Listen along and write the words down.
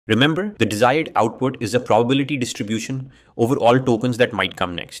Remember, the desired output is a probability distribution over all tokens that might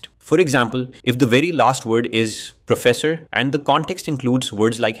come next. For example, if the very last word is professor and the context includes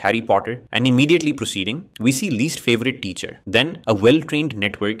words like Harry Potter and immediately proceeding, we see least favorite teacher. Then a well-trained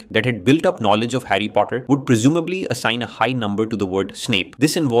network that had built up knowledge of Harry Potter would presumably assign a high number to the word Snape.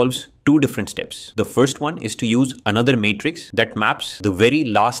 This involves two different steps. The first one is to use another matrix that maps the very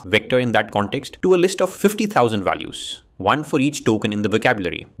last vector in that context to a list of 50,000 values, one for each token in the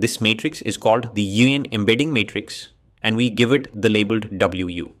vocabulary. This matrix is called the UN embedding matrix, and we give it the labeled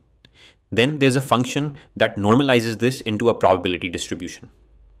WU. Then there's a function that normalizes this into a probability distribution.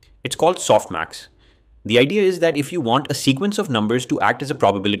 It's called softmax. The idea is that if you want a sequence of numbers to act as a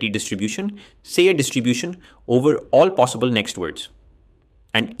probability distribution, say a distribution over all possible next words,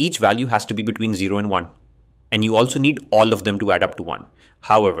 and each value has to be between 0 and 1. And you also need all of them to add up to 1.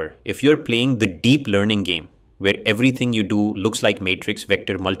 However, if you're playing the deep learning game, where everything you do looks like matrix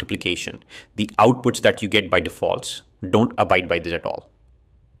vector multiplication, the outputs that you get by defaults don't abide by this at all.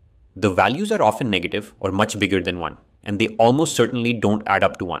 The values are often negative or much bigger than 1, and they almost certainly don't add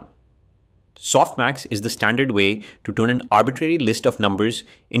up to 1. Softmax is the standard way to turn an arbitrary list of numbers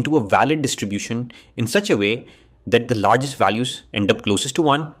into a valid distribution in such a way that the largest values end up closest to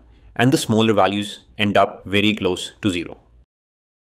 1 and the smaller values end up very close to 0.